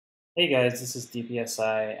Hey guys, this is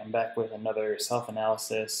DPSI. I'm back with another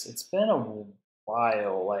self-analysis. It's been a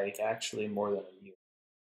while, like actually more than a year,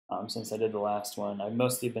 since I did the last one. I've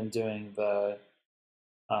mostly been doing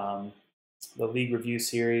um, the league review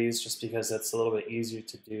series just because that's a little bit easier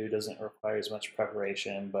to do, doesn't require as much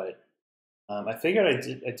preparation. But I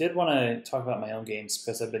figured I did want to talk about my own games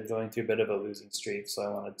because I've been going through a bit of a losing streak, so I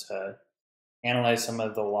wanted to analyze some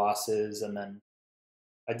of the losses, and then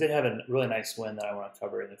I did have a really nice win that I want to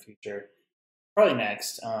cover in the future. Probably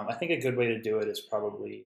next. I think a good way to do it is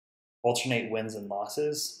probably alternate wins and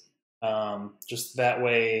losses. Just that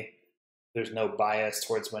way, there's no bias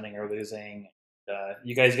towards winning or losing.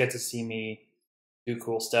 You guys get to see me do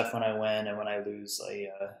cool stuff when I win, and when I lose,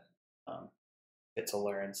 I get to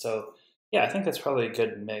learn. So yeah, I think that's probably a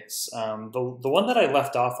good mix. The one that I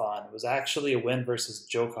left off on was actually a win versus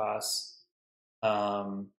Jokos.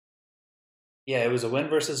 Um, yeah, it was a win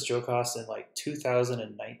versus Jokos in like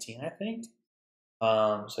 2019, I think.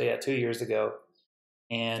 So yeah, 2 years ago.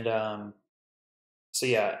 And so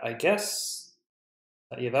yeah, I guess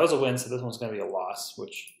yeah, that was a win. So this one's going to be a loss,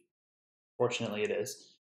 which fortunately it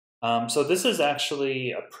is. So this is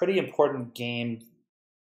actually a pretty important game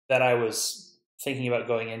that I was thinking about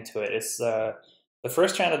going into it. It's the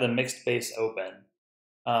first round of the Mixed Base Open.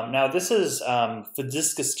 Now this is the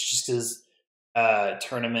Discus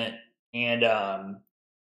tournament, and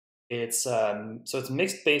it's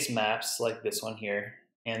mixed base maps like this one here,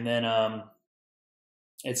 and then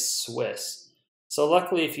it's Swiss. So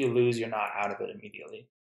luckily, if you lose, you're not out of it immediately.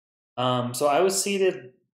 So I was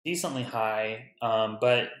seated decently high,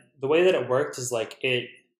 but the way that it worked is like it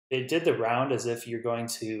did the round as if you're going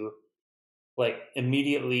to like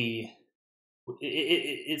immediately.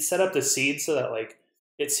 It set up the seeds so that like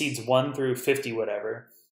it seeds 1 through 50 whatever,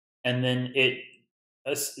 and then it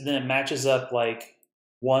matches up like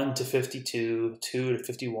 1 to 52, 2 to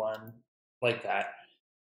 51, like that,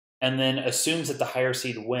 and then assumes that the higher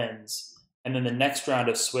seed wins. And then the next round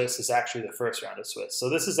of Swiss is actually the first round of Swiss. So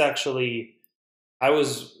this is actually, I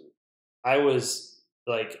was, I was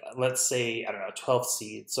like, let's say, I don't know, 12th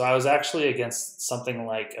seed. So I was actually against something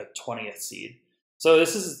like a 20th seed. So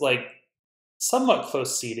this is like somewhat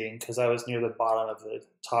close seeding because I was near the bottom of the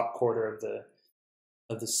top quarter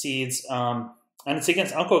of the seeds. And it's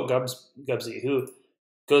against Uncle Gubsy, who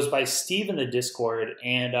goes by Steve in the Discord,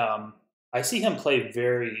 and I see him play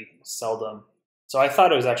very seldom. So I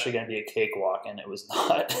thought it was actually going to be a cakewalk, and it was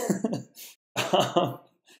not. um,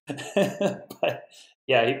 but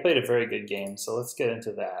yeah, he played a very good game. So let's get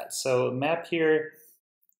into that. So map here.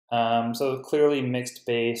 So clearly mixed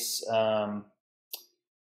base.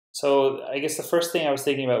 So I guess the first thing I was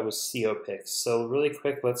thinking about was CO picks. So really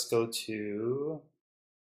quick, let's go to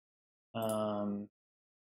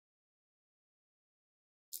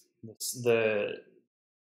the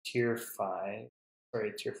tier 5,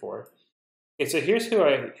 sorry, tier 4. Okay, so here's who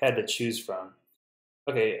I had to choose from.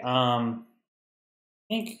 Okay, I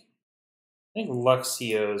think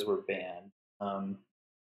Luxios were banned.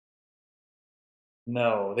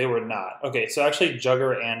 No, they were not. Okay, so actually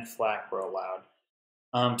Jugger and Flak were allowed.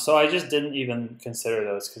 So I just didn't even consider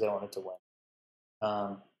those because I wanted to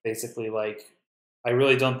win. Basically, like, I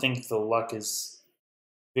really don't think the luck is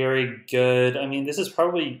very good. I mean, this is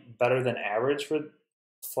probably better than average for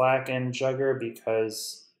Flak and Jugger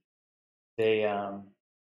they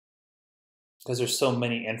because there's so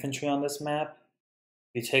many infantry on this map.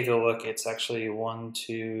 If you take a look, it's actually 1,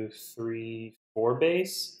 2, 3, 4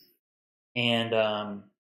 base, and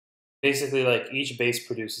basically like each base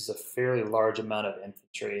produces a fairly large amount of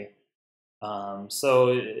infantry.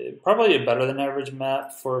 So probably a better than average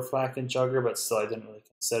map for Flak and Jugger, but still I didn't really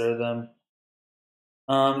consider them.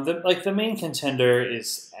 The main contender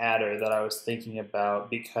is Adder that I was thinking about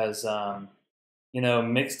because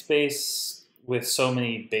mixed base with so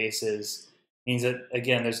many bases means that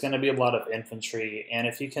again there's going to be a lot of infantry, and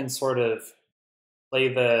if you can sort of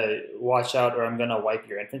play the watch out or I'm going to wipe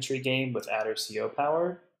your infantry game with Adder CO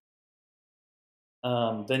power,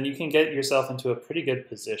 then you can get yourself into a pretty good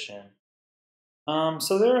position.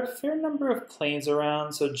 So there are a fair number of planes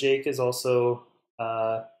around. So Jake is also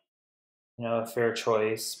a fair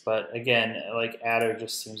choice, but again, like Adder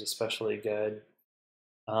just seems especially good.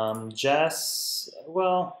 Jess,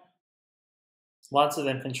 well, lots of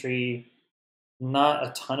infantry, not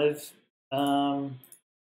a ton of.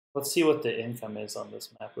 Let's see what the income is on this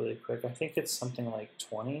map really quick. I think it's something like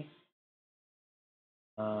 20.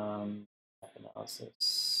 Map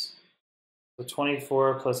analysis. So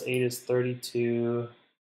 24 plus 8 is 32.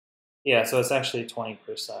 Yeah, so it's actually 20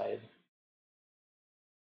 per side.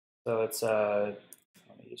 So it's let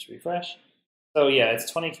me just refresh. So yeah,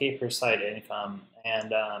 it's 20K per side income,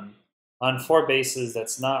 and on 4 bases,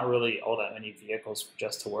 that's not really all that many vehicles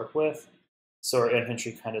just to work with. So our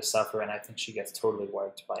infantry kind of suffer, and I think she gets totally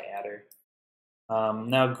wiped by Adder.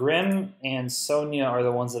 Now Grim and Sonia are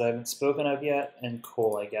the ones that I haven't spoken of yet, and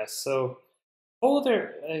Cole, I guess. So Cole,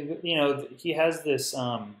 there, he has this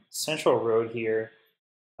central road here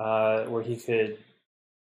where he could,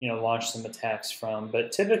 launch some attacks from.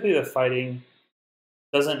 But typically, the fighting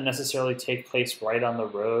doesn't necessarily take place right on the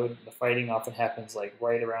road. The fighting often happens like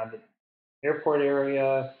right around the airport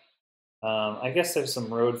area. I guess there's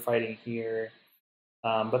some road fighting here,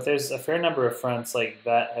 but there's a fair number of fronts like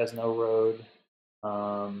that has no road.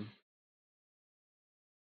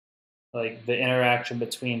 Like the interaction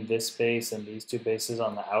between this base and these 2 bases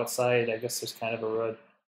on the outside, I guess there's kind of a road.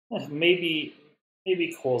 Maybe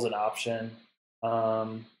Cole's an option,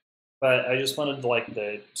 but I just wanted like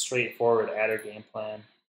the straightforward adder game plan,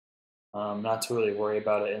 not to really worry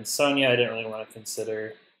about it. And Sonya, I didn't really want to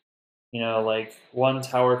consider. Like 1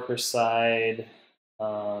 tower per side.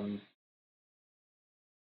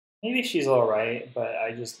 Maybe she's all right, but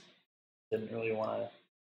I just didn't really want to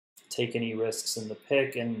take any risks in the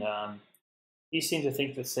pick, and he seemed to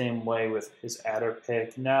think the same way with his adder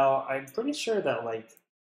pick. Now, I'm pretty sure that like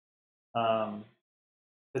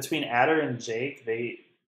between Adder and Jake, they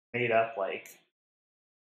made up like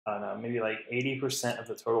I don't know, maybe like 80% of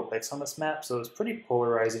the total picks on this map. So it's pretty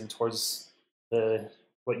polarizing towards the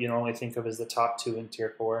what you normally think of as the top 2 in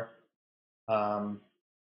tier 4. Um,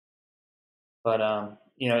 but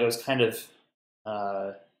it was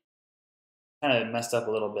uh, kind of messed up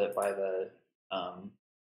a little bit by the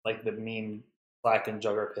like the meme Black and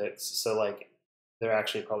Jugger picks. So like they're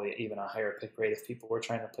actually probably even a higher pick rate if people were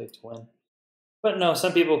trying to play to win. But no,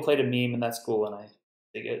 some people played a meme, and that's cool, and I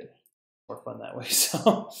dig it. More fun that way. So,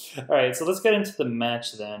 all right, so let's get into the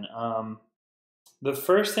match then. The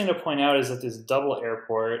first thing to point out is that this double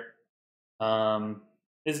airport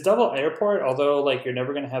is double airport, although like you're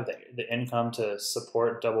never going to have the income to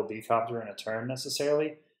support double B copter in a turn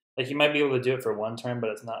necessarily. Like you might be able to do it for 1 turn, but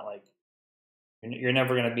it's not like you're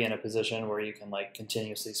never going to be in a position where you can like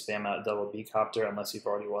continuously spam out double B copter unless you've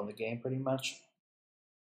already won the game pretty much.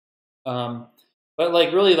 But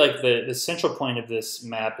like really like the central point of this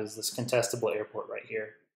map is this contestable airport right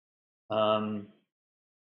here. And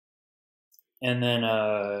then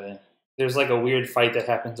there's like a weird fight that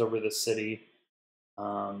happens over the city.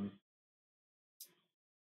 And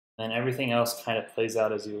everything else kind of plays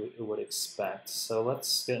out as you would expect. So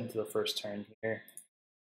let's get into the first turn here.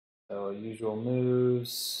 So usual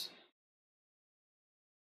moves.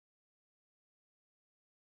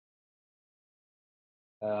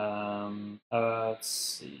 Let's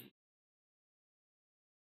see.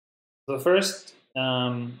 So the first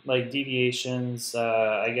like deviations,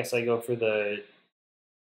 I guess I go for the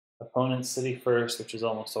opponent's city first, which is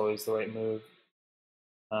almost always the right move.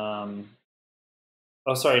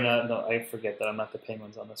 Oh, sorry, no, I forget that I'm not the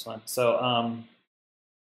Penguins on this one. So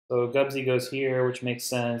Gubsy goes here, which makes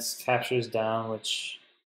sense. Captures down, which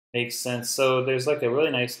makes sense. So there's like a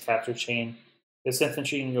really nice capture chain. This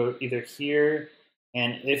infantry can go either here,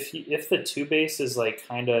 and if the 2 base is like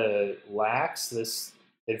kind of lax, this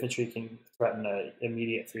infantry can threaten an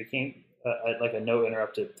immediate 3 chain, like a no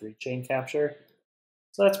interrupted 3-chain capture.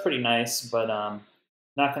 So that's pretty nice, but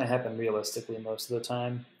not going to happen realistically most of the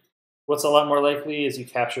time. What's a lot more likely is you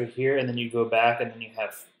capture here, and then you go back, and then you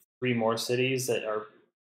have 3 more cities that are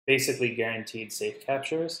basically guaranteed safe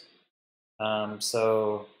captures.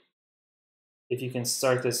 So if you can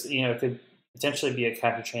start this, it could potentially be a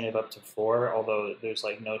capture chain of up to 4, although there's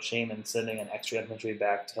like no shame in sending an extra infantry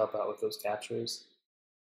back to help out with those captures.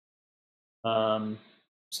 So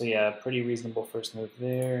yeah, pretty reasonable first move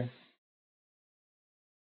there.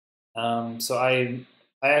 So I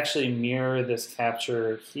actually mirror this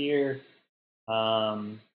capture here. I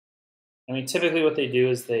mean, typically what they do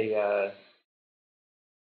is they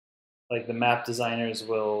like the map designers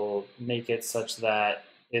will make it such that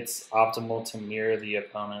it's optimal to mirror the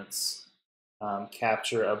opponent's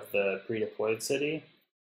capture of the pre-deployed city.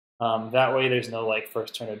 That way, there's no like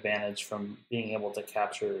first turn advantage from being able to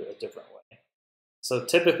capture a different way. So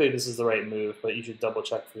typically, this is the right move, but you should double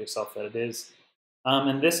check for yourself that it is.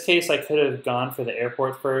 In this case, I could have gone for the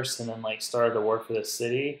airport first and then like started to work for the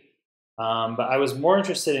city. But I was more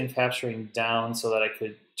interested in capturing down so that I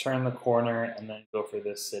could turn the corner and then go for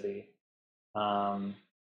this city. Turn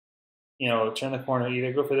the corner,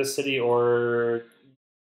 either go for this city or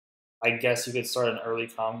I guess you could start an early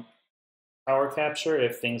tower capture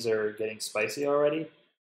if things are getting spicy already.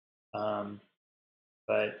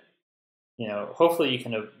 But hopefully you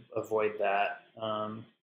can avoid that.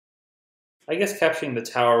 I guess capturing the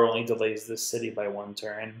tower only delays this city by 1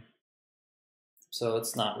 turn, so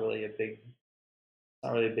it's not really a big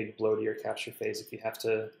blow to your capture phase if you have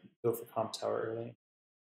to go for comp tower early.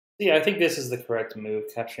 So yeah, I think this is the correct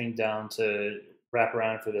move, capturing down to wrap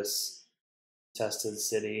around for this tested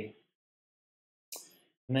city.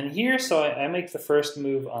 And then here, so I make the first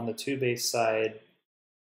move on the 2 base side,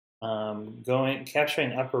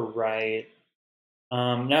 capturing upper right.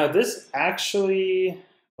 Now this actually,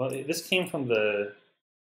 well, this came from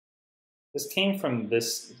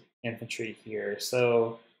this infantry here.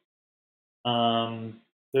 So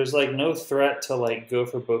there's like no threat to like go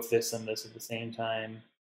for both this and this at the same time.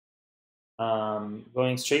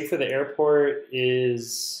 Going straight for the airport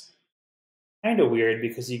is kind of weird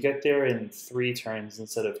because you get there in 3 turns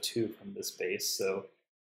instead of 2 from this base. So it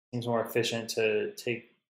seems more efficient to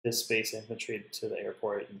take this base infantry to the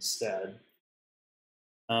airport instead.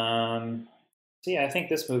 So yeah, I think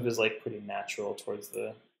this move is like pretty natural towards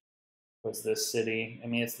this city. I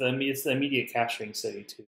mean, it's the immediate capturing city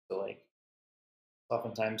too. So like, it's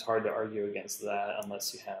oftentimes hard to argue against that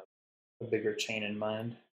unless you have a bigger chain in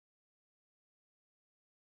mind.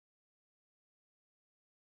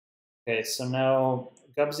 Okay, so now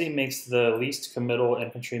Gubsy makes the least committal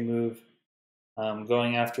infantry move,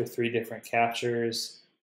 going after 3 different captures.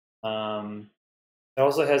 It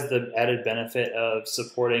also has the added benefit of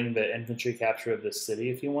supporting the infantry capture of the city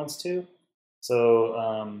if he wants to.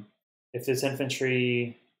 So if this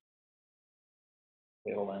infantry,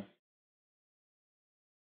 wait, hold on.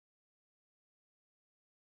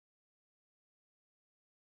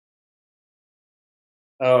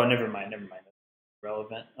 Oh, never mind. That's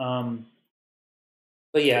relevant.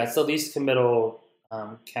 But yeah, it's the least committal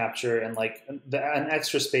capture, and like an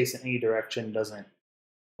extra space in any direction doesn't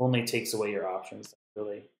only takes away your options.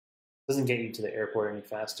 Really doesn't get you to the airport any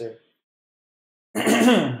faster.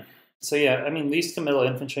 So yeah, I mean, least committal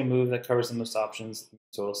infantry move that covers the most options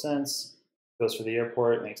makes total sense. Goes for the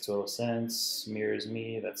airport, makes total sense. Mirrors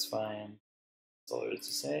me, that's fine. That's all there is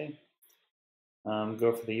to say.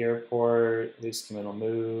 Go for the airport, least committal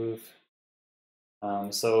move.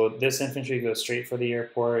 So this infantry goes straight for the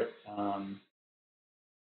airport.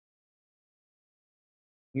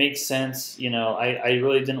 Makes sense. You know, I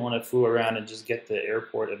really didn't want to fool around and just get the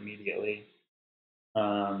airport immediately.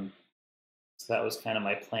 So that was kind of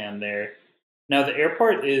my plan there. Now the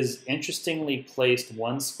airport is interestingly placed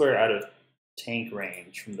 1 square out of tank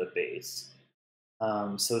range from the base.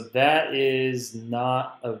 So that is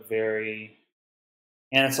not a very,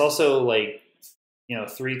 and it's also like,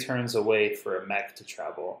 3 turns away for a mech to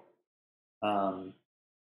travel.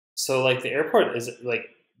 So like the airport is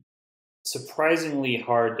like surprisingly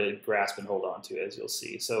hard to grasp and hold on to, as you'll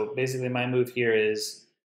see. So basically my move here is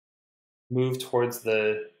move towards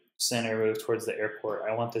the center, move towards the airport.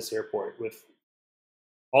 I want this airport with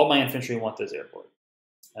all my infantry want this airport.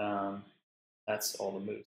 That's all the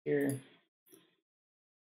moves here.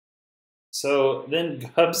 So then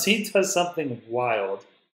Gubsy does something wild,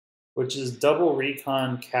 which is double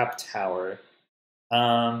recon cap tower.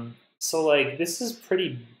 So like this is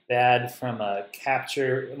pretty bad from a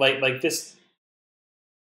capture, like this.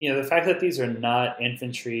 The fact that these are not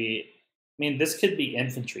infantry. I mean, this could be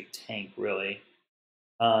infantry tank really.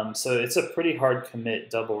 So it's a pretty hard commit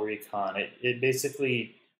double recon. It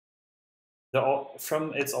basically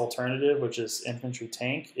from its alternative, which is infantry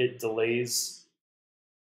tank, it delays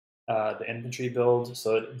the infantry build,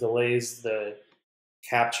 so it delays the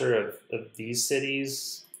capture of these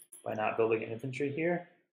cities by not building an infantry here.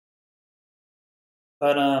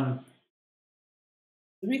 But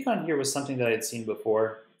the recon here was something that I had seen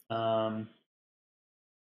before. I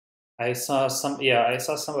saw somebody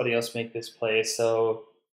else make this play, so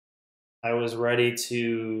I was ready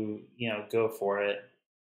to go for it.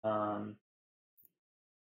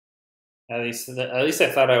 At least I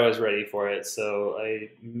thought I was ready for it. So I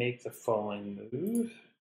make the following move,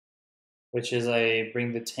 which is I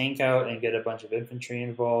bring the tank out and get a bunch of infantry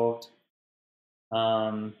involved.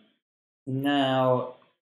 Now,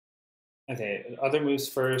 okay, other moves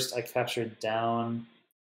first. I captured down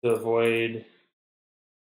to avoid.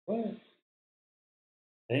 What?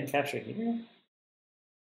 I didn't capture here?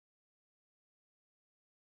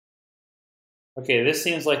 Okay, this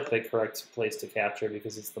seems like the correct place to capture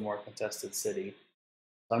because it's the more contested city.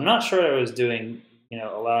 So I'm not sure what I was doing,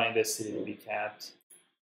 allowing this city to be capped.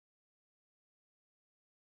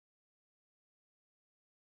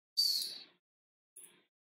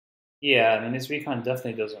 Yeah, I mean, this recon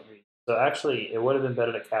definitely doesn't reach. So actually, it would have been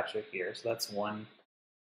better to capture here. So that's one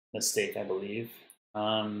mistake, I believe.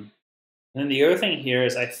 And then the other thing here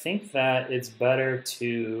is I think that it's better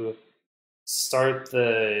to start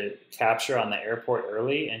the capture on the airport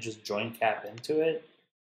early and just join cap into it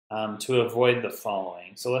to avoid the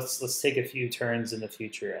following. So let's take a few turns in the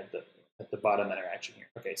future at the bottom interaction here.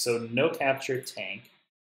 Okay, so no capture tank.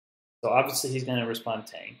 So obviously he's going to respond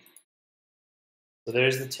tank. So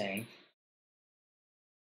there's the tank.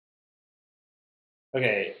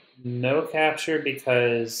 Okay, no capture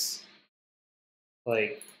because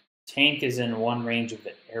like tank is in one range of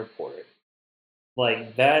the airport.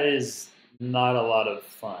 Like that is not a lot of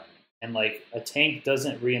fun. And like a tank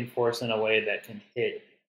doesn't reinforce in a way that can hit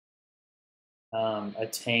a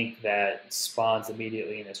tank that spawns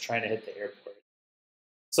immediately and is trying to hit the airport.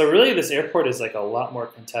 So really, this airport is like a lot more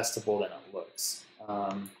contestable than it looks.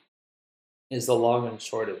 Is the long and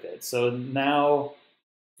short of it. So now,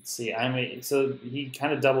 let's see. So he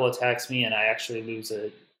kind of double attacks me, and I actually lose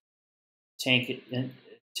a tank in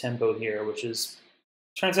tempo here, which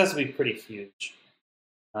turns out to be pretty huge.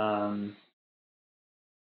 And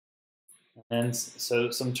so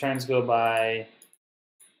some turns go by.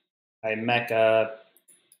 I mech up.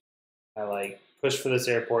 I like push for this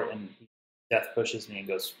airport, and death pushes me and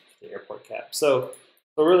goes to the airport cap. So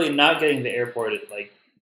really, not getting the airport, it like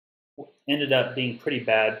ended up being pretty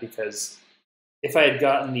bad because if I had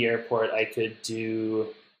gotten the airport, I could do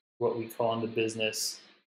what we call in the business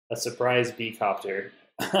a surprise B copter.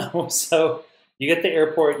 So you get the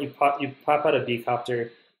airport, you pop out a B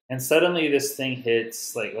copter, and suddenly this thing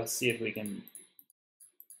hits. Like, let's see if we can.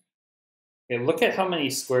 Okay, look at how many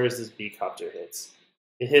squares this B copter hits.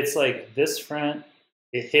 It hits like this front.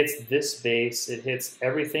 It hits this base. It hits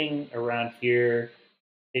everything around here.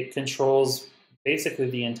 It controls basically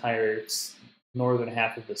the entire northern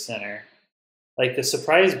half of the center. Like the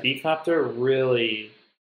surprise B copter really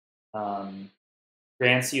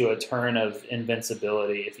grants you a turn of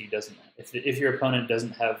invincibility if your opponent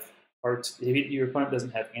doesn't have your opponent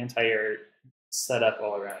doesn't have anti-air set up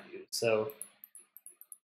all around you. So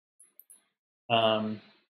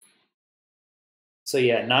so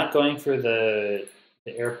yeah, not going for the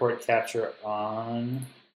airport capture on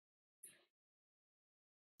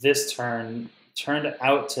this turn turned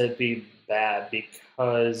out to be bad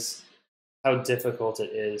because how difficult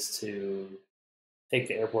it is to take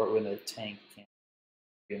the airport when the tank can't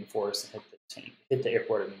reinforce and hit the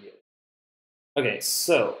airport immediately. Okay,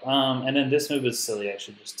 so and then this move is silly. I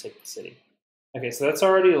should just take the city. Okay, so that's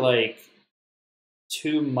already like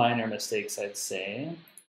 2 minor mistakes, I'd say.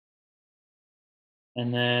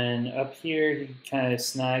 And then up here, he kind of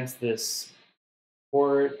snags this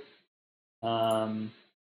port.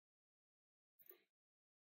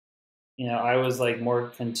 You know, I was like more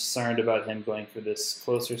concerned about him going for this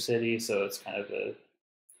closer city, so it's kind of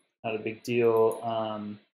not a big deal.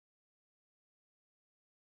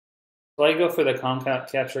 So I go for the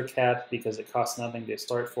capture cap because it costs nothing to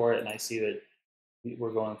start for it, and I see that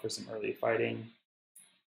we're going for some early fighting.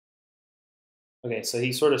 Okay, so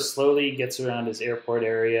he sort of slowly gets around his airport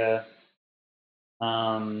area.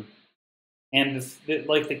 And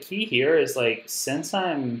the key here is like, since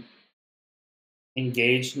I'm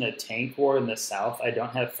engaged in a tank war in the south, I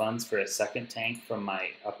don't have funds for a second tank from my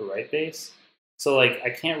upper right base. So like I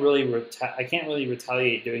can't really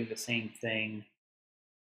retaliate doing the same thing,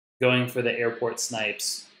 going for the airport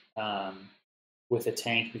snipes with a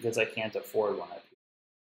tank because I can't afford one up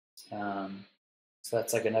here. So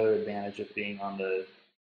that's like another advantage of being on the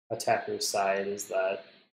attacker's side, is that,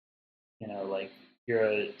 you know, like you're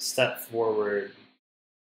a step forward.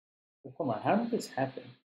 Hold on, how did this happen?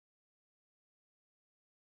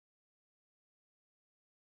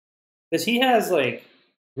 Because he has like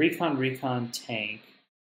recon tank.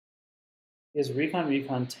 He has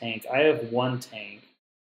recon tank. I have 1 tank.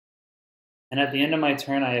 And at the end of my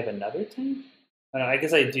turn, I have another tank? I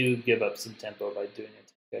guess I do give up some tempo by doing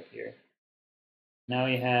a tank up here. Now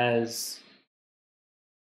he has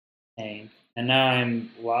tank. And now I'm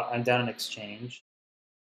down in exchange.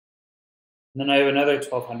 And then I have another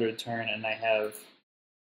 1200 turn, and I have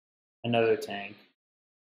another tank.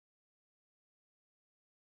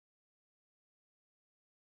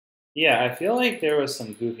 Yeah, I feel like there was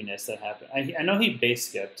some goofiness that happened. I know he base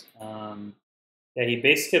skipped. Yeah, he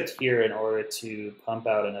base skipped here in order to pump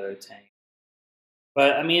out another tank.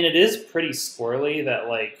 But I mean, it is pretty squirrely that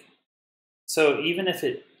like, so even if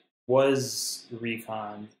it was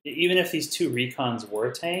recon, even if these 2 recons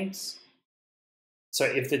were tanks, so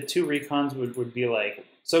if the 2 recons would be like,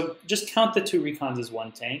 so just count the 2 recons as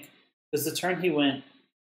 1 tank, because the turn he went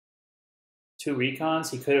 2 recons,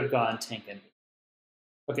 he could have gone tank in.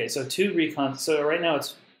 Okay, so 2 recons, so right now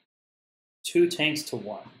it's 2 tanks to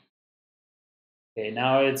 1. Okay,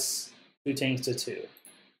 now it's 2 tanks to 2.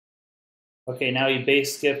 Okay, now he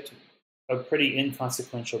base skipped. a pretty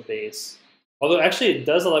inconsequential base. Although actually it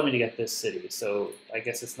does allow me to get this city, so I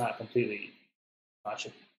guess it's not completely much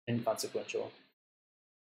inconsequential.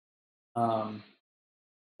 Um,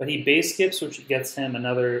 but he base skips, which gets him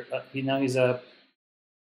another. Now he's up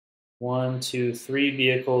 1, 2, 3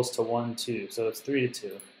 vehicles to 1, 2, so it's 3 to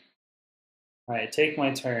 2. All right, take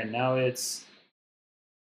my turn. Now it's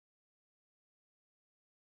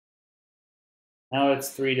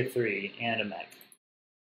 3 to 3 and a mech.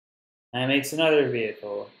 And it makes another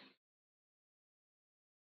vehicle.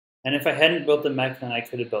 And if I hadn't built the mech, then I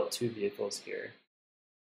could have built 2 vehicles here.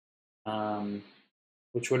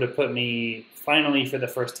 Which would have put me, finally, for the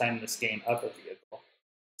first time in this game, up a vehicle.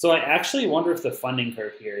 So I actually wonder if the funding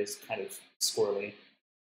curve here is kind of squirrely.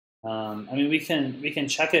 I mean, we can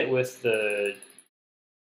check it with the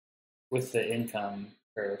income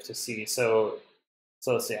curve to see. So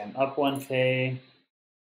let's say I'm up 1K,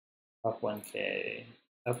 up 1K,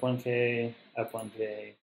 up 1K, up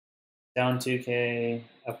 1K, down 2K,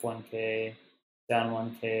 up 1K, down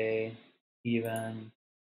 1K, even,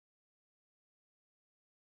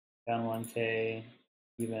 down 1K,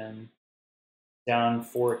 even, down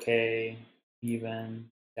 4K, even,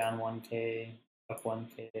 down 1K, up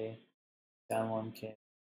 1K, down 1K,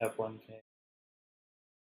 up 1K,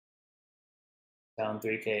 down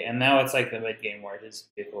 3K. And now it's like the mid game where his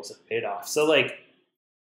vehicles have paid off. So like,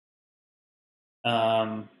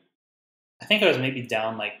 I think I was maybe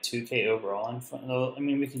down like 2K overall in front. I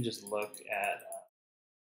mean, we can just look at.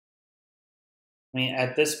 I mean,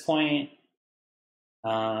 at this point,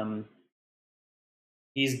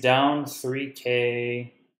 he's down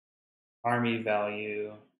 3K army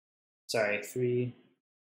value. Sorry, 3.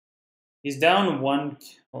 He's down 1.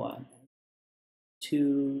 Hold on.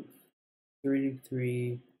 2, 3,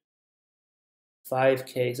 3,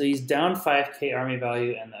 5K. So he's down 5K army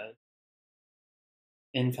value, and the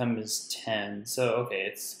income is 10. So okay,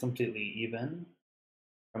 it's completely even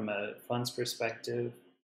from a funds perspective.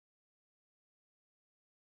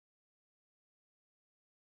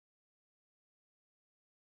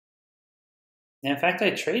 And in fact, I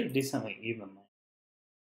trade decently evenly.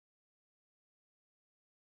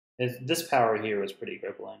 This power here was pretty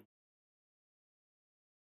crippling.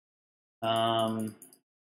 Let's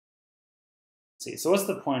see, so what's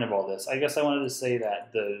the point of all this? I guess I wanted to say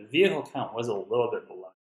that the vehicle count was a little bit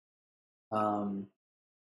below.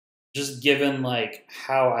 Just given like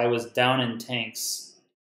how I was down in tanks,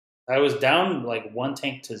 I was down like 1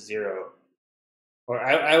 tank to 0, or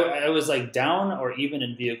I was like down or even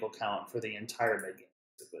in vehicle count for the entire mid game,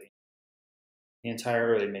 basically the entire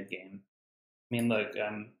early mid game. I mean, look,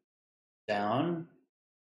 I'm down.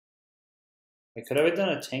 I could have done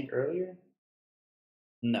a tank earlier.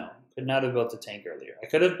 No, could not have built a tank earlier. I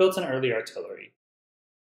could have built an early artillery.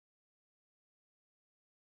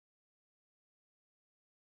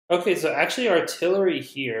 Okay, so actually artillery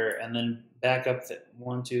here, and then back up to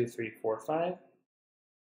 1, 2, 3, 4, 5.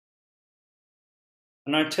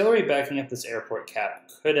 An artillery backing up this airport cap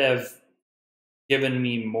could have given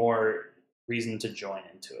me more reason to join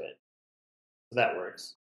into it. So that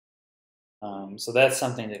works. So that's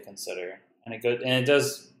something to consider, and it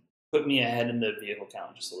does put me ahead in the vehicle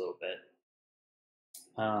count just a little bit.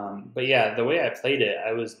 But yeah, the way I played it,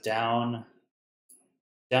 I was down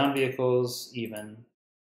vehicles, even,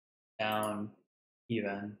 down,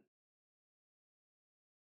 even,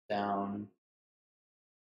 down,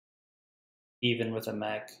 even with a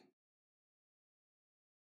mech,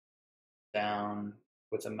 down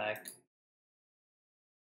with a mech,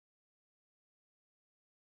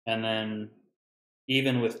 and then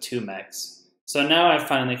even with 2 mechs. So now I've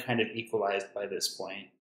finally kind of equalized by this point.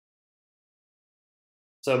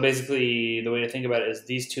 So basically, the way to think about it is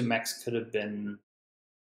these 2 mechs could have been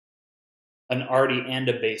an arty and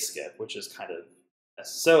a base skip, which is kind of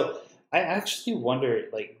so. I actually wonder,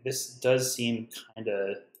 like, this does seem kind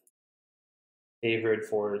of favored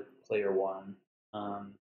for player 1.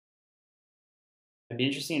 I'd be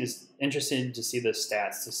interested to see the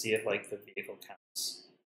stats to see if like the vehicle counts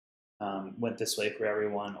went this way for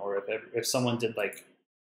everyone, or if someone did like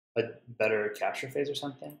a better capture phase or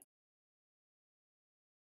something.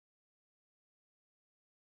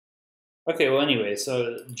 Okay, well, anyway,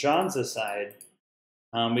 so John's aside,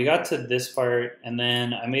 we got to this part, and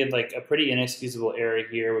then I made like a pretty inexcusable error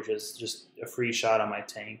here, which is just a free shot on my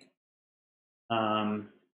tank.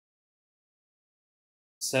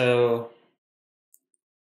 So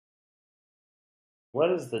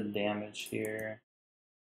what is the damage here?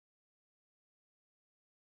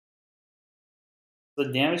 The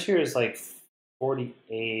damage here is like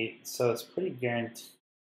 48, so it's pretty guaranteed.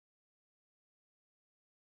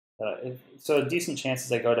 So decent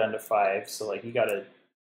chances I go down to 5. So like he got a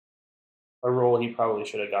roll he probably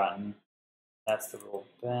should have gotten. That's the roll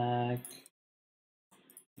back,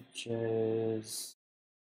 which is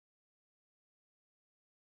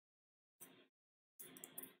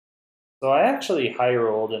so I actually high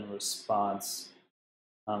rolled in response.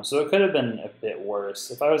 So it could have been a bit worse.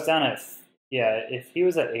 If I was down at yeah, if he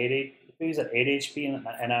was at if he was at 8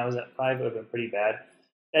 HP and I was at 5, it would have been pretty bad.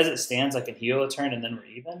 As it stands, I can heal a turn and then we're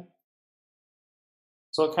even.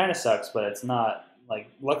 So it kind of sucks, but it's not like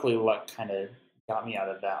luckily luck kind of got me out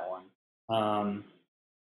of that one. Um,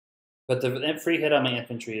 but the free hit on my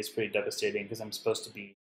infantry is pretty devastating because I'm supposed to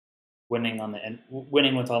be winning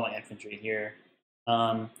with all my infantry here.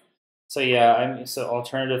 Um, so yeah, so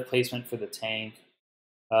alternative placement for the tank.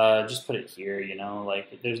 Just put it here. Like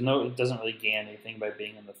it doesn't really gain anything by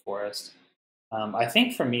being in the forest. I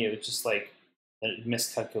think for me it was just like a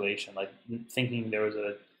miscalculation, like assuming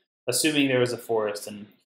there was a forest and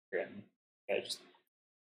yeah, it just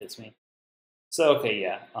hits me. So okay,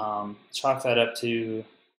 yeah, chalk that up to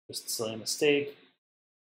just a silly mistake.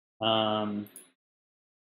 Um,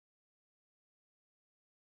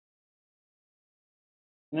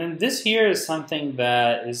 and then this here is something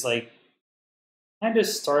that is like kind of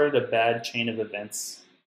started a bad chain of events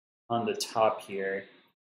on the top here,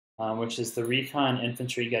 which is the recon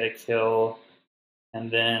infantry get a kill and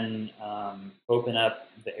then open up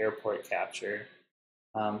the airport capture.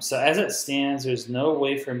 So as it stands, there's no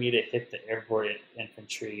way for me to hit the airport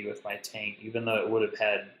infantry with my tank, even though it would have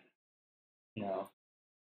had, you know,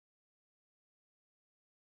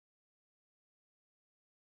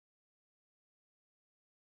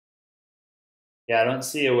 yeah, I don't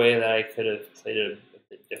see a way that I could have played it a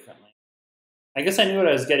bit differently. I guess I knew what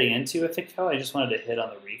I was getting into with the kill. I just wanted to hit on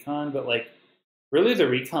the recon, but like, really, the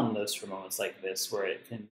recon lives for moments like this where it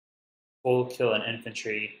can full kill an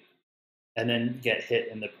infantry and then get hit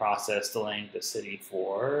in the process, delaying the city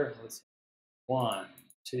for let's see, 1,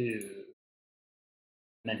 2,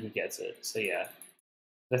 and then he gets it. So yeah,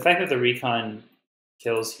 the fact that the recon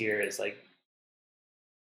kills here is like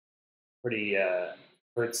pretty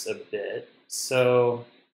hurts a bit. So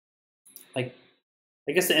like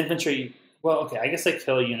I guess the infantry. Well, okay, I guess I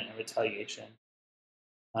kill a unit in retaliation,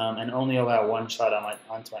 and only allow one shot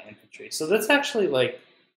onto my infantry. So that's actually like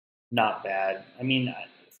not bad. I mean,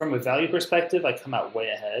 from a value perspective, I come out way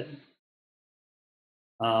ahead.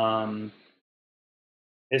 Um,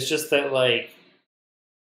 it's just that like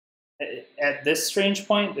at this strange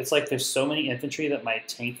point, it's like there's so many infantry that my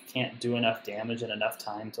tank can't do enough damage in enough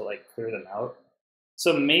time to like clear them out.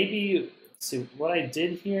 So maybe let's see what I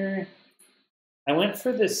did here. I went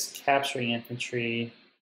for this capturing infantry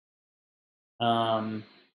um,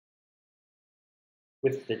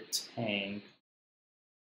 with the tank,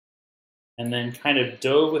 and then kind of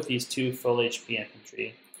dove with these 2 full HP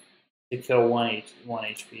infantry to kill one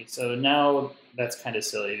HP. So now that's kind of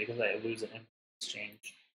silly because I lose an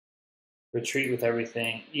exchange. Retreat with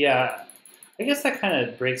everything. Yeah, I guess that kind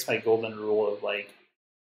of breaks my golden rule of like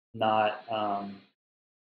not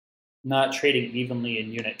not trading evenly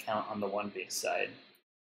in unit count on the one base side.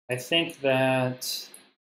 I think that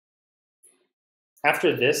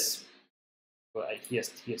after this, well, he has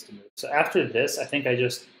to move. So after this, I think I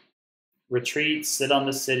just retreat, sit on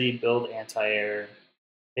the city, build anti-air,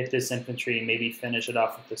 hit this infantry, maybe finish it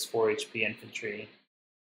off with this 4 HP infantry.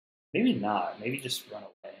 Maybe not. Maybe just run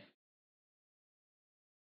away.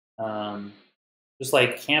 Just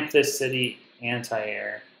like camp this city,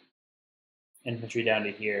 anti-air, infantry down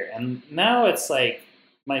to here. And now it's like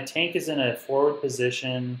my tank is in a forward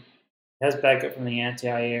position, has backup from the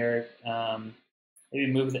anti-air. Maybe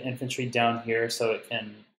move the infantry down here so it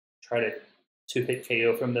can try to 2-hit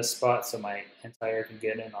KO from this spot so my anti-air can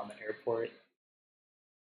get in on the airport.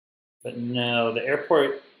 But no, the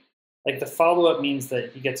airport, like the follow-up means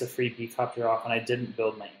that he gets a free B-copter off and I didn't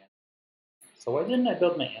build my anti-air. So why didn't I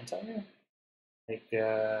build my anti-air? Like,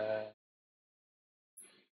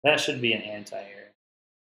 that should be an anti-air.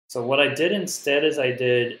 So what I did instead is I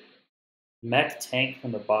did mech tank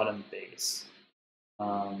from the bottom base,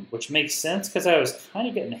 which makes sense because I was kind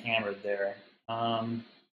of getting hammered there.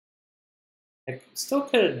 I still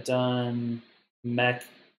could have done mech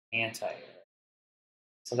anti-air.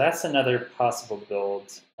 So that's another possible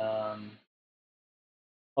build.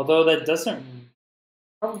 Although that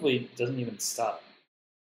probably doesn't even stop.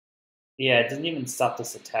 Yeah, it doesn't even stop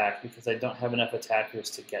this attack because I don't have enough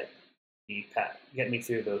attackers to get me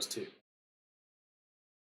through those 2.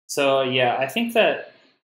 So yeah, I think that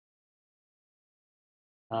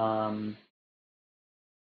um,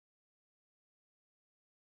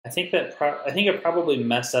 I think that I think it probably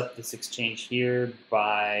messed up this exchange here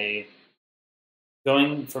by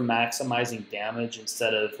going for maximizing damage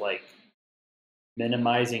instead of like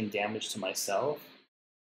minimizing damage to myself.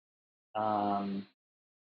 I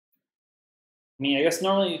mean, I guess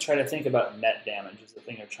normally you try to think about net damage is the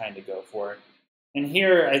thing you're trying to go for. And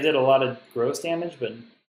here I did a lot of gross damage, but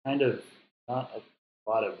kind of not a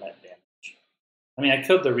lot of net damage. I mean, I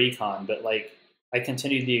killed the recon, but like I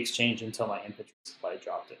continued the exchange until my infantry supply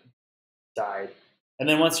dropped it, died. And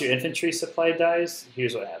then once your infantry supply dies,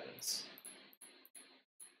 here's what happens.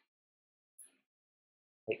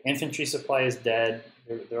 Like infantry supply is dead.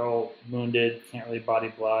 They're all wounded, can't really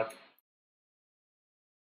body block.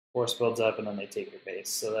 Force builds up, and then they take your base.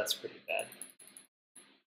 So that's pretty bad.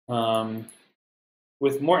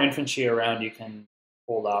 With more infantry around, you can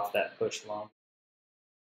hold off that push long.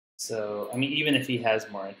 So, I mean, even if he has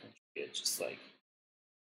more infantry, it's just like,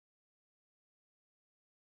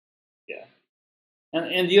 yeah.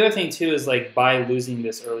 And the other thing, too, is like by losing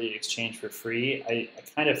this early exchange for free, I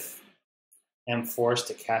kind of am forced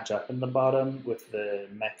to catch up in the bottom with the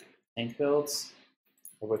mech tank builds,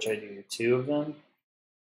 of which I do 2 of them.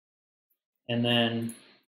 And then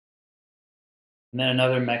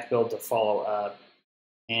another mech build to follow up.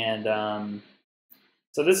 And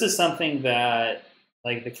so this is something that,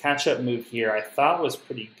 like the catch-up move here, I thought was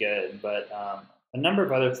pretty good, but a number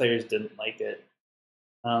of other players didn't like it.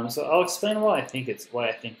 So I'll explain why I think it's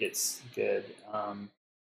good. I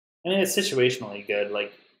mean, it's situationally good.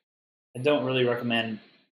 Like, I don't really recommend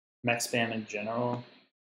mech spam in general,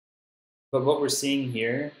 but what we're seeing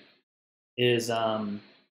here is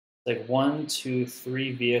like 1, 2,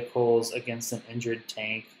 3 vehicles against an injured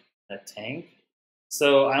tank and a tank.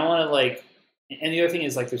 So I want to like, and the other thing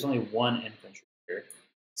is like there's only 1 infantry here,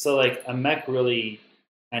 so like a mech really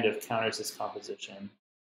kind of counters this composition.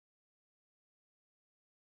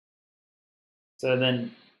 So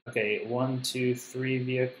then, okay, 1, 2, 3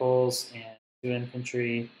 vehicles and 2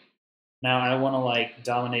 infantry. Now I want to like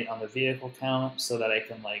dominate on the vehicle count so that I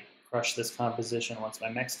can like crush this composition once my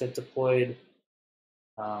mechs get deployed.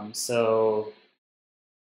 So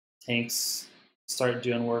tanks start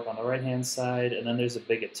doing work on the right-hand side, and then there's a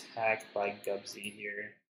big attack by Gubsy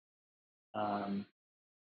here.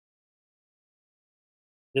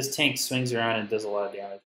 This tank swings around and does a lot of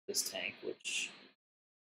damage to this tank, which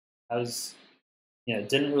I was,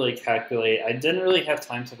 didn't really calculate. I didn't really have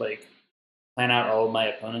time to like plan out all of my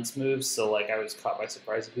opponent's moves, so like I was caught by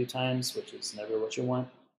surprise a few times, which is never what you want.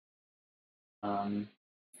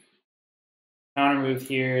 Counter move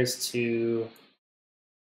here is to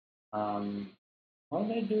what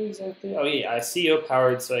did I do exactly? Oh yeah, I CO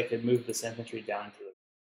powered so I could move this infantry down to the.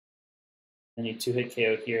 Then you 2-hit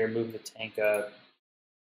KO here, move the tank up.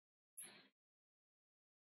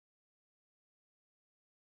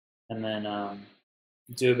 And then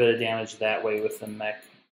do a bit of damage that way with the mech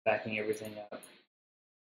backing everything up.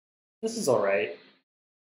 This is all right.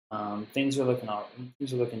 Things are looking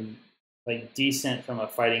like decent from a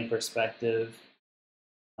fighting perspective.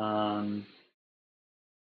 But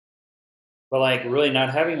like really not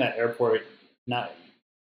having that airport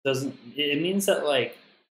it means that like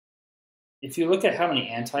if you look at how many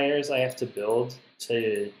anti-airs I have to build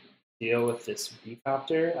to deal with this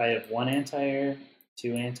B-copter, I have 1 anti-air,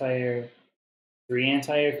 2 anti-air, 3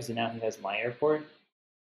 anti-air because now he has my airport.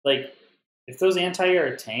 Like if those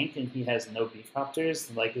anti-air are tank and he has no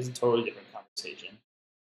B-copters, like it's a totally different conversation.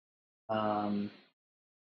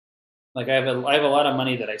 Like I have a lot of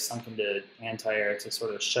money that I sunk into anti-air to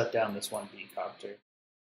sort of shut down this 1 B-copter.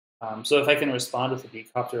 So if I can respond with a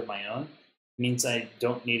B-copter of my own, it means I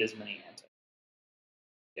don't need as many anti-air.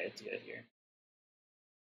 The idea here.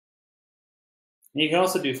 And you can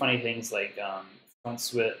also do funny things like front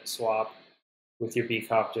swap with your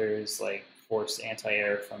B-copters, like force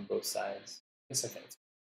anti-air from both sides. I guess I think.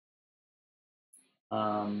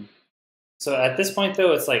 So at this point,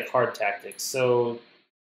 though, it's like hard tactics. So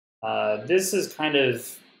this is kind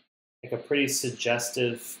of like a pretty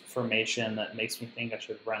suggestive formation that makes me think I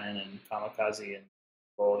should run in and kamikaze and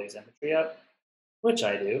blow all these infantry up, which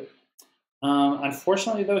I do.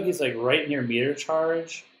 Unfortunately, though, he's like right near meter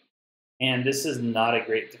charge, and this is not a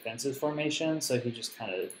great defensive formation, so he just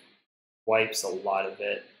kind of wipes a lot of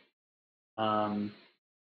it.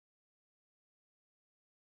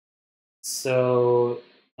 So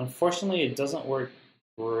unfortunately, it doesn't work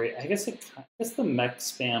great. I guess the mech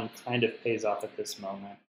spam kind of pays off at this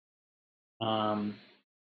moment.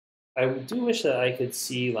 I do wish that I could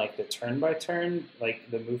see like the turn by turn, like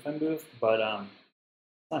the move by move, but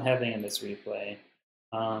it's not happening in this replay.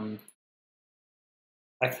 I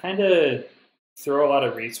kind of throw a lot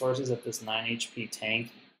of resources at this 9 HP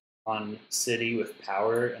tank on city with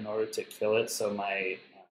power in order to kill it, so my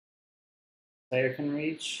player can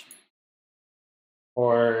reach.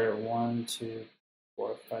 Or 1, 2,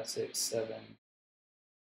 4, 5, 6, 7.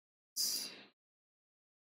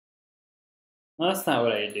 No, that's not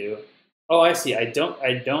what I do. Oh, I see. I don't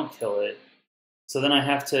kill it. So then I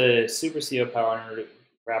have to super CO power in order to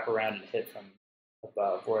wrap around and hit from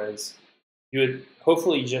above. Whereas you would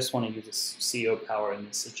hopefully just want to use a CO power in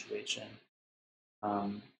this situation.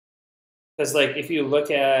 Because like if you look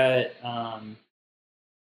at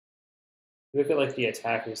like the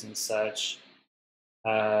attackers and such,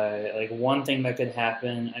 like one thing that could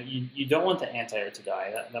happen, you don't want the anti-air to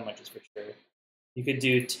die. That much is for sure. You could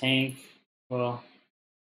do tank. Well,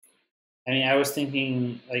 I mean, I was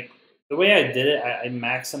thinking like the way I did it, I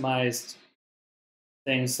maximized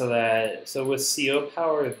things so with CO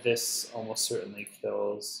power, this almost certainly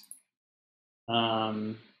kills.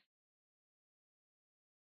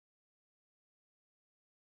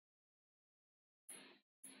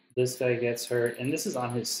 This guy gets hurt, and this is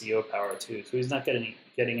on his CO power too, so he's not getting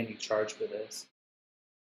any charge for this.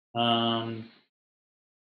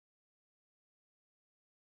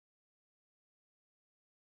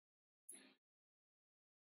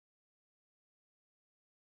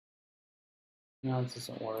 No, this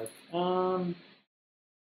doesn't work. I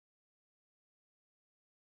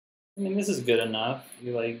mean, this is good enough.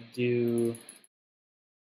 You like do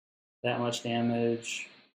that much damage.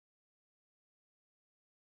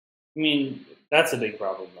 I mean, that's a big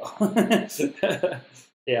problem though.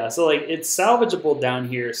 Yeah, so like it's salvageable down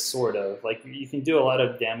here, sort of. Like you can do a lot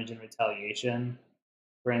of damage in retaliation.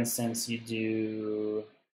 For instance, you do,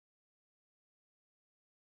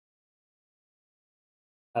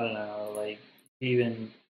 I don't know, like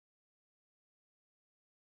even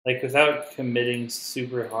like without committing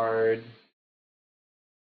super hard.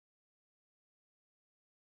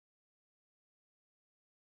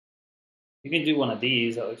 You can do one of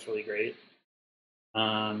these. That looks really great.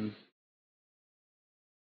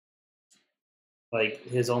 Like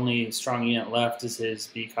his only strong unit left is his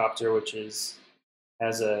B copter, which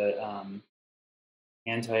has a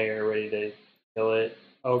anti-air ready to kill it.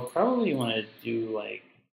 Oh, probably you want to do like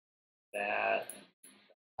that.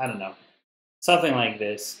 I don't know, something like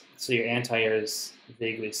this. So your anti-air is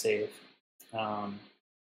vaguely safe. But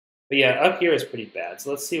yeah, up here is pretty bad. So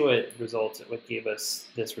let's see what gave us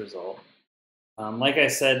this result. Like I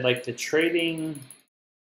said, like the trading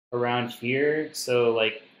around here. So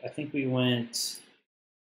like I think we went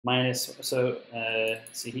minus. So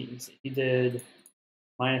see he did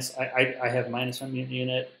minus. I have -1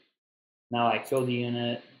 unit. Now I killed the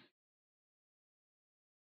unit.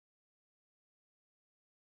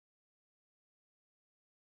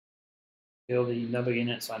 Kill the another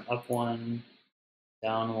unit, so I'm up 1,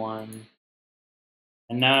 down 1,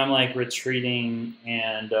 and now I'm like retreating,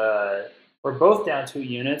 and we're both down 2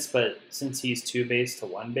 units. But since he's 2 base to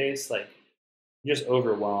 1 base, like he just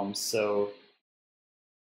overwhelms. So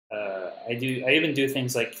I even do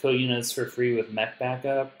things like kill units for free with mech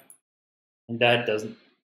backup, and that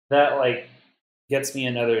like gets me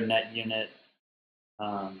another net unit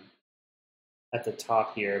um, at the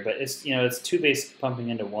top here. But it's 2 base pumping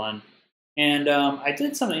into 1. And I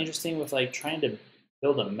did something interesting with like trying to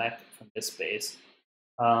build a mech from this base.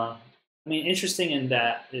 I mean, interesting in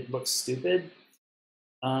that it looks stupid,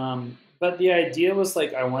 but the idea was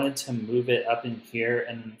like I wanted to move it up in here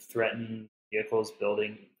and threaten vehicles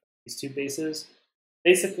building these 2 bases.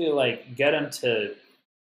 Basically, like get them to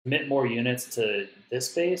commit more units to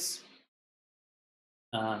this base,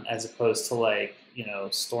 as opposed to like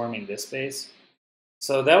storming this base.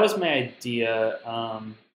 So that was my idea.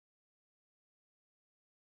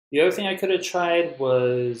 The other thing I could have tried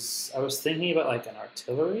was I was thinking about like an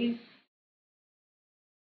artillery,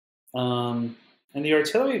 and the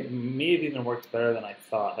artillery may have even worked better than I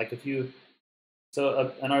thought. Like if you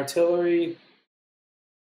an artillery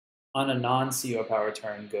on a non-CO power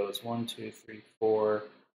turn goes 1, 2, 3, 4.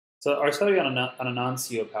 So artillery on a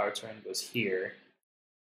non-CO power turn goes here,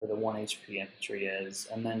 where the 1 HP infantry is,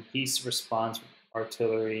 and then peace responds with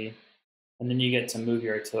artillery, and then you get to move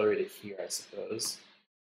your artillery to here, I suppose.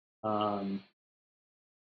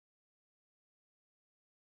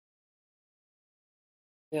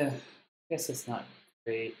 Yeah, I guess it's not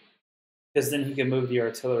great because then he can move the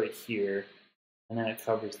artillery here, and then it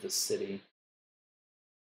covers the city.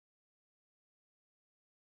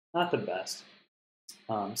 Not the best.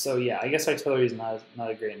 So yeah, I guess artillery is not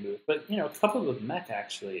a great move, but coupled with mech,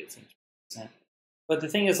 actually, it seems decent. But the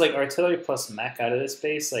thing is, like artillery plus mech out of this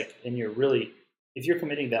base, like, and if you're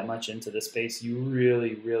committing that much into this base, you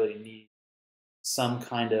really, really need some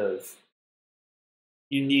kind of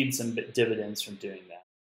you need some dividends from doing that.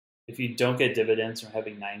 If you don't get dividends from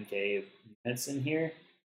having 9K units in here,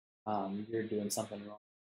 you're doing something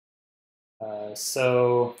wrong.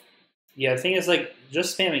 So yeah, the thing is like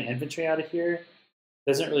just spamming infantry out of here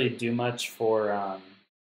doesn't really do much for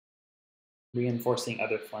reinforcing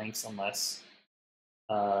other flanks unless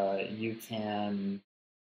you can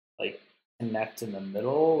like connect in the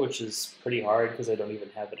middle, which is pretty hard because I don't even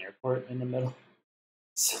have an airport in the middle.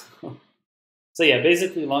 So, so yeah,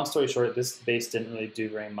 basically, long story short, this base didn't really do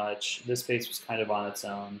very much. This base was kind of on its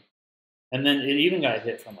own, and then it even got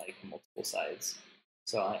hit from like multiple sides.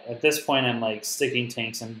 So at this point, I'm like sticking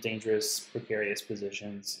tanks in dangerous, precarious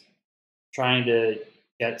positions, trying to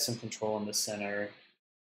get some control in the center.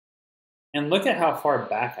 And look at how far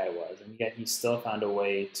back I was, and yet he still found a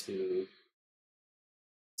way to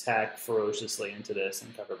attack ferociously into this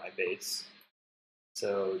and cover my base.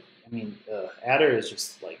 So, I mean, Adder is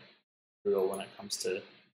just like brutal when it comes to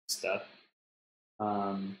stuff.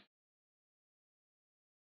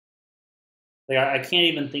 Like I can't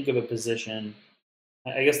even think of a position.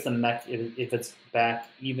 I guess the mech, if it's back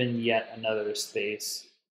even yet another space,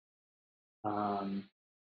 and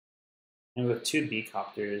with two B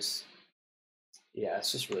copters, yeah,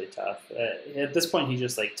 it's just really tough. At this point, he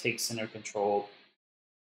just like takes center control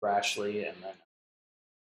rashly and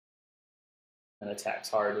attacks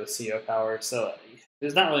hard with CO power. So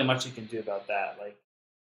there's not really much you can do about that. Like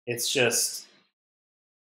it's just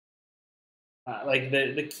like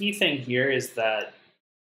the key thing here is that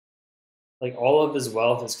like all of his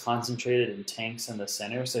wealth is concentrated in tanks in the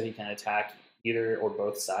center, so he can attack either or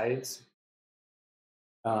both sides.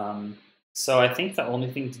 So I think the only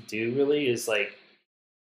thing to do really is like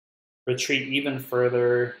retreat even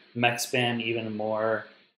further, mech spam even more,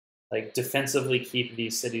 like defensively keep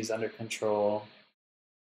these cities under control,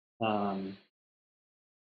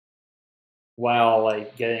 while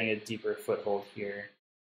like getting a deeper foothold here.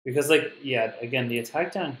 Because like yeah, again the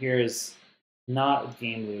attack down here is not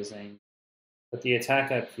game losing, but the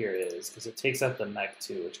attack up here is because it takes out the mech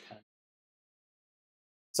too, which kind of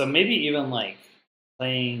so maybe even like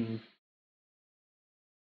playing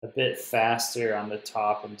a bit faster on the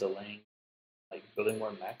top and delaying like building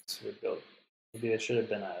more mechs would build. Maybe there should have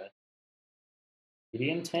been a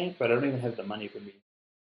medium tank, but I don't even have the money for medium.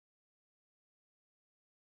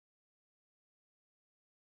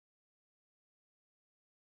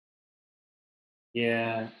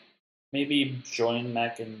 Yeah, maybe join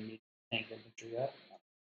mech and medium tank infantry up.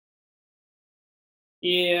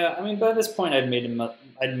 Yeah, I mean by this point I'd made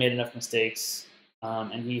enough mistakes,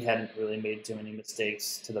 and he hadn't really made too many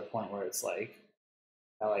mistakes to the point where it's like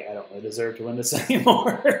I don't really deserve to win this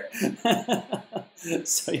anymore.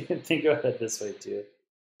 So you can think about it this way too.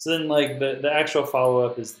 So then like the actual follow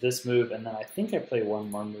up is this move, and then I think I play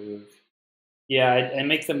one more move. Yeah, I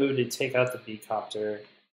make the move to take out the B copter,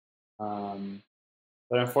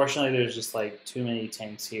 but unfortunately there's just like too many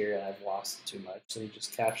tanks here, and I've lost too much. So he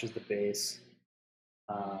just captures the base.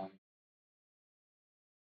 Um,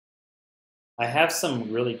 I have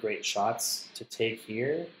some really great shots to take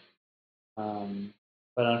here,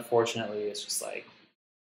 but unfortunately it's just like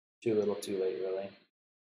too little, too late, really.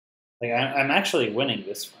 Like I'm actually winning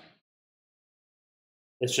this one.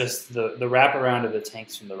 It's just the wraparound of the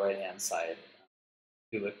tanks from the right hand side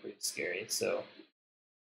do look pretty scary. So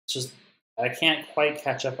it's just I can't quite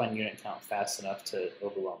catch up on unit count fast enough to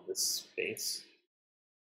overwhelm this space.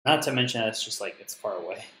 Not to mention it's just like it's far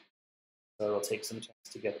away, so it'll take some chance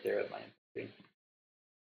to get there with my infantry.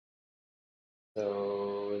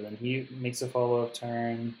 So then he makes a follow up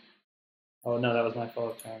turn. Oh no, that was my follow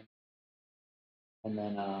up turn. And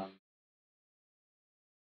then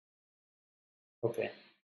okay,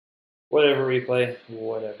 whatever replay,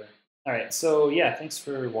 whatever. All right, so yeah, thanks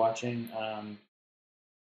for watching.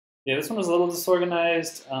 Yeah, this one was a little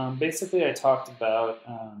disorganized. Basically, I talked about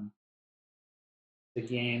the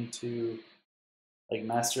game to like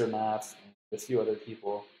Master of Math and a few other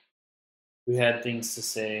people who had things to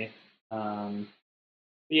say.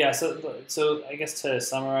 Yeah, so I guess to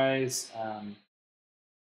summarize,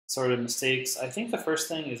 sort of mistakes. I think the first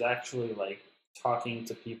thing is actually like talking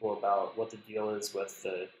to people about what the deal is with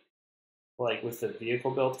the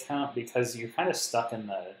vehicle build count, because you're kind of stuck in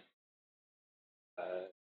the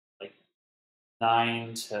like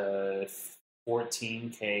 9 to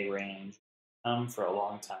 14K range for a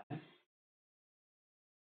long time,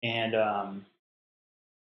 and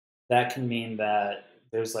that can mean that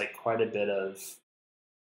there's like quite a bit of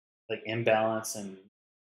like imbalance in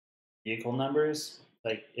vehicle numbers,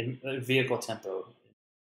 like in vehicle tempo.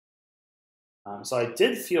 So I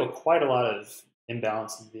did feel quite a lot of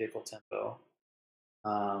imbalance in vehicle tempo.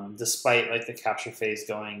 despite like the capture phase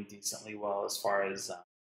going decently well as far as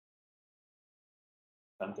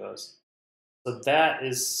them goes. So that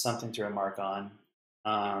is something to remark on.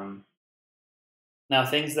 Um, Now,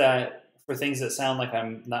 things that sound like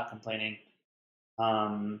I'm not complaining,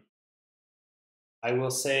 um, I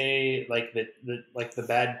will say like the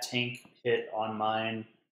bad tank hit on mine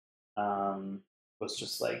was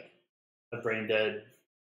just like a brain dead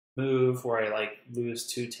move where I like lose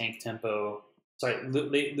 2 tank tempo. Sorry,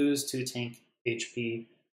 lose 2 tank HP,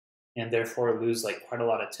 and therefore lose like quite a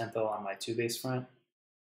lot of tempo on my 2 base front.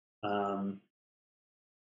 Um,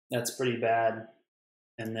 that's pretty bad.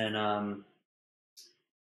 And then I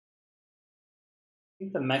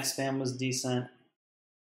think the mech spam was decent.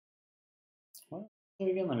 What?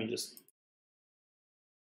 Again, let me just.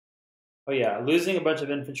 Oh yeah, losing a bunch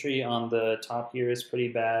of infantry on the top here is pretty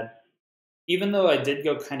bad. Even though I did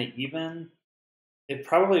go kind of even, it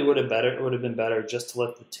probably would have been better just to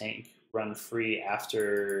let the tank run free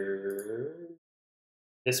after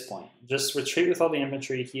this point. Just retreat with all the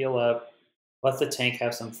infantry, heal up, let the tank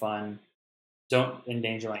have some fun. Don't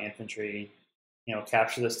endanger my infantry. You know,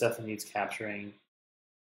 capture the stuff that needs capturing,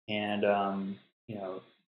 and you know,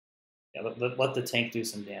 yeah, let the tank do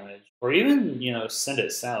some damage, or even send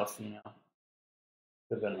it south. Could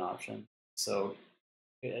have been an option. So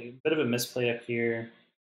a bit of a misplay up here.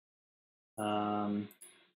 Oh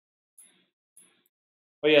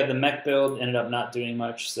yeah, the mech build ended up not doing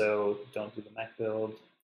much, so don't do the mech build.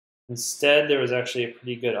 Instead, there was actually a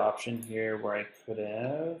pretty good option here where I could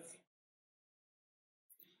have,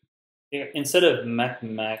 instead of mech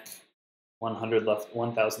 100 left,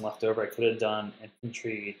 1,000 left over, I could have done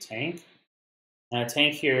infantry tank. And a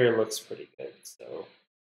tank here looks pretty good, so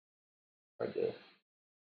hard to.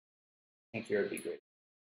 Tank here would be great.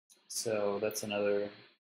 So that's another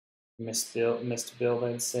missed build,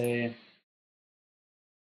 I'd say.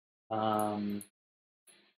 And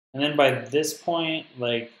then by this point,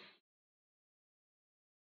 like,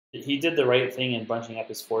 he did the right thing in bunching up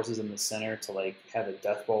his forces in the center to like have a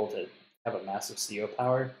death bowl to have a massive CO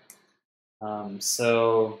power.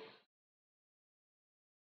 So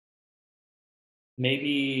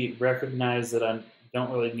maybe recognize that I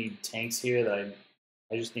don't really need tanks here. That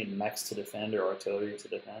I just need mechs to defend or artillery to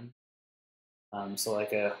defend. So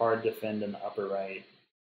like a hard defend in the upper right,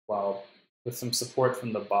 while with some support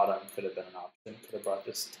from the bottom could have been an option. Could have brought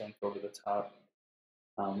this tank over the top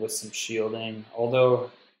with some shielding.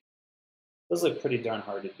 Although those look pretty darn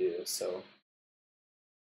hard to do. So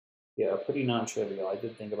yeah, pretty non-trivial. I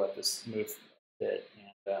did think about this move a bit,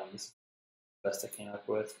 and this is the best I came up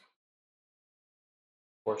with.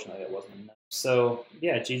 Fortunately, it wasn't enough. So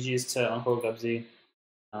yeah, GG's to Uncle Gubsy.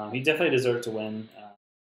 He definitely deserved to win.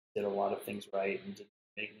 Did a lot of things right and didn't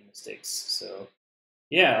make any mistakes. So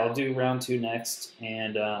yeah, I'll do round 2 next,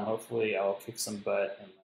 and hopefully I'll kick some butt and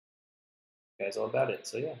tell you guys all about it.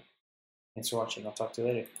 So yeah, thanks for watching. I'll talk to you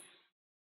later.